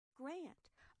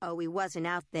Oh, he wasn't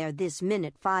out there this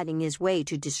minute fighting his way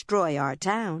to destroy our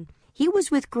town. He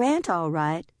was with Grant all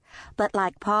right. But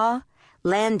like Pa,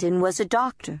 Landon was a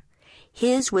doctor.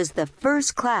 His was the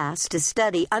first class to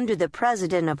study under the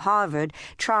president of Harvard,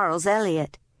 Charles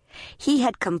Eliot. He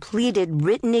had completed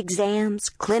written exams,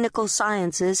 clinical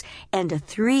sciences, and a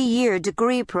 3-year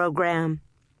degree program.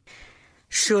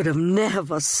 "Should have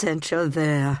never sent you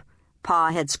there,"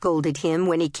 Pa had scolded him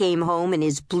when he came home in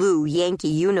his blue Yankee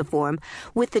uniform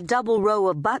with the double row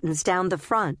of buttons down the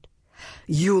front.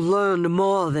 "You learned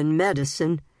more than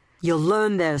medicine. You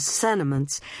learned their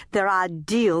sentiments, their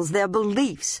ideals, their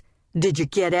beliefs. Did you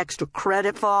get extra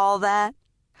credit for all that?"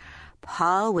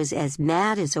 Pa was as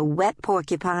mad as a wet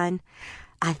porcupine.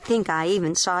 I think I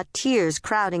even saw tears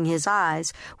crowding his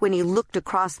eyes when he looked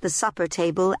across the supper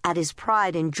table at his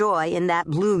pride and joy in that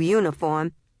blue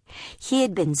uniform. He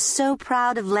had been so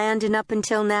proud of Landon up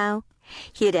until now.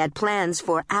 He had had plans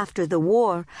for after the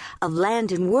war of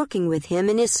Landon working with him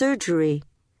in his surgery.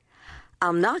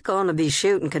 "I'm not going to be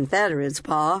shooting Confederates,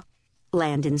 Pa,"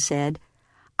 Landon said.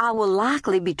 "I will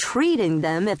likely be treating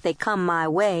them if they come my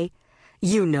way.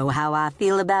 You know how I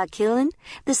feel about killing,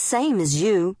 the same as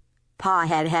you." Pa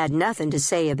had had nothing to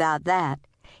say about that.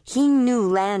 He knew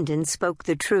Landon spoke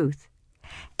the truth.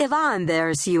 "If I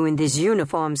embarrass you in this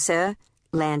uniform, sir,"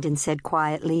 Landon said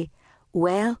quietly,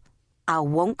 "well, I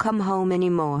won't come home any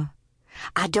more.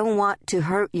 I don't want to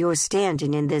hurt your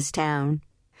standing in this town."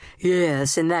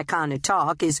 "Yes, and that kind of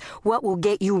talk is what will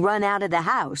get you run out of the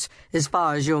house, as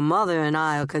far as your mother and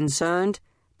I are concerned,"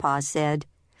 Pa said.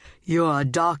 "You're a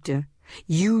doctor.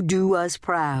 You do us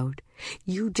proud.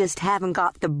 You just haven't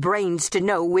got the brains to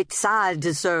know which side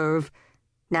to serve.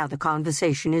 Now the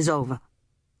conversation is over."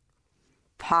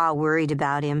 Pa worried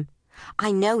about him.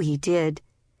 I know he did.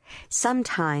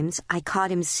 Sometimes I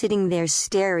caught him sitting there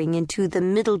staring into the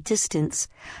middle distance,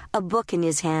 a book in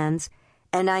his hands,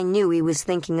 and I knew he was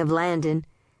thinking of Landon,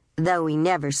 though he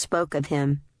never spoke of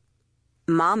him.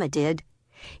 Mama did.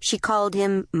 She called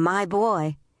him my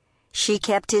boy. She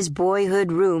kept his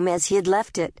boyhood room as he had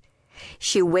left it.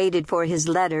 She waited for his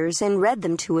letters and read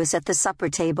them to us at the supper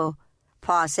table.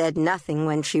 Pa said nothing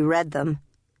when she read them.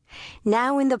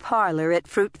 Now in the parlor at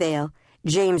Fruitvale,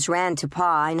 James ran to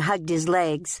Pa and hugged his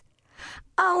legs.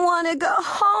 "I want to go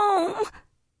home."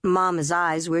 Mama's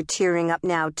eyes were tearing up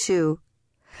now, too.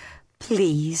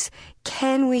 "Please,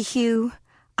 can we, Hugh?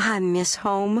 I miss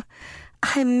home.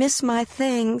 I miss my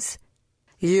things."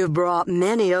 "You brought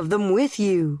many of them with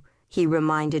you," he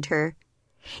reminded her.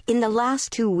 In the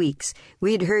last 2 weeks,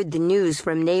 we had heard the news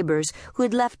from neighbors who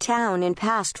had left town and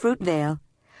passed Fruitvale.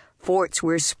 Forts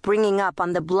were springing up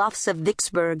on the bluffs of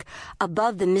Vicksburg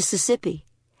above the Mississippi.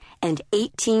 An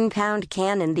 18-pound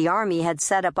cannon the Army had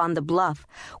set up on the bluff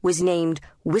was named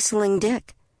Whistling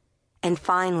Dick. And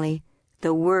finally,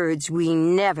 the words we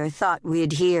never thought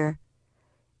we'd hear.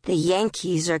 The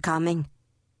Yankees are coming.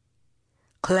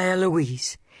 "Claire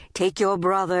Louise, take your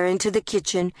brother into the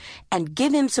kitchen and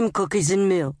give him some cookies and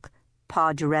milk,"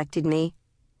 Pa directed me.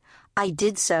 I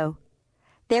did so.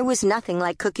 There was nothing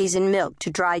like cookies and milk to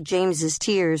dry James's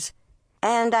tears,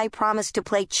 and I promised to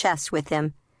play chess with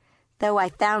him, though I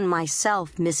found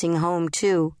myself missing home,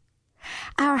 too.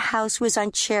 Our house was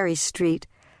on Cherry Street,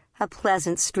 a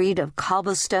pleasant street of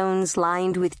cobblestones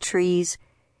lined with trees.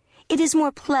 It is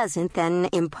more pleasant than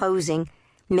imposing,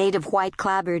 made of white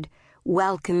clapboard,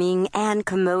 welcoming and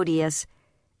commodious.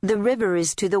 The river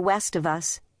is to the west of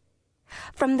us.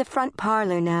 From the front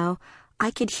parlor now, I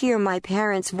could hear my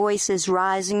parents' voices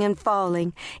rising and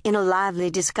falling in a lively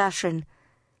discussion,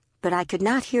 but I could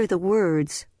not hear the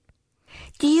words.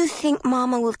 "Do you think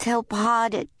Mama will tell Pa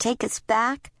to take us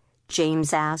back?"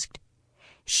 James asked.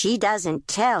 "She doesn't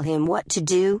tell him what to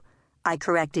do," I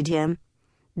corrected him.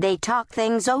 "They talk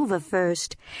things over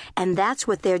first, and that's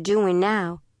what they're doing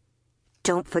now.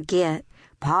 Don't forget,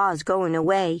 Pa's going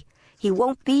away. He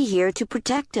won't be here to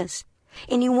protect us,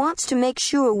 and he wants to make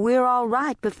sure we're all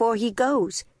right before he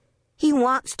goes. He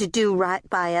wants to do right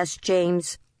by us,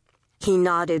 James." He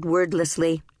nodded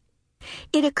wordlessly.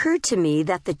 It occurred to me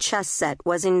that the chess set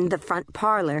was in the front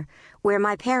parlor, where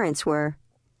my parents were.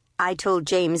 I told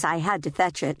James I had to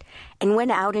fetch it, and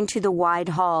went out into the wide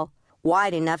hall,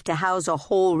 wide enough to house a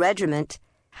whole regiment.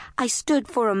 I stood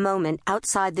for a moment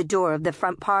outside the door of the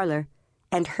front parlor,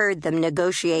 and heard them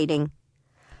negotiating.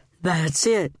 "That's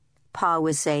it," Pa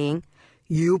was saying.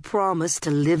 "You promised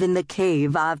to live in the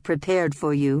cave I've prepared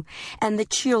for you and the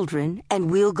children,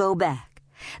 and we'll go back.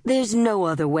 There's no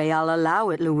other way I'll allow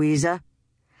it, Louisa."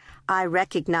 I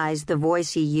recognized the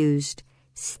voice he used,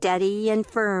 steady and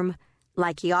firm,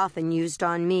 like he often used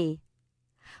on me.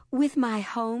 With my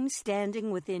home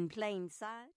standing within plain sight.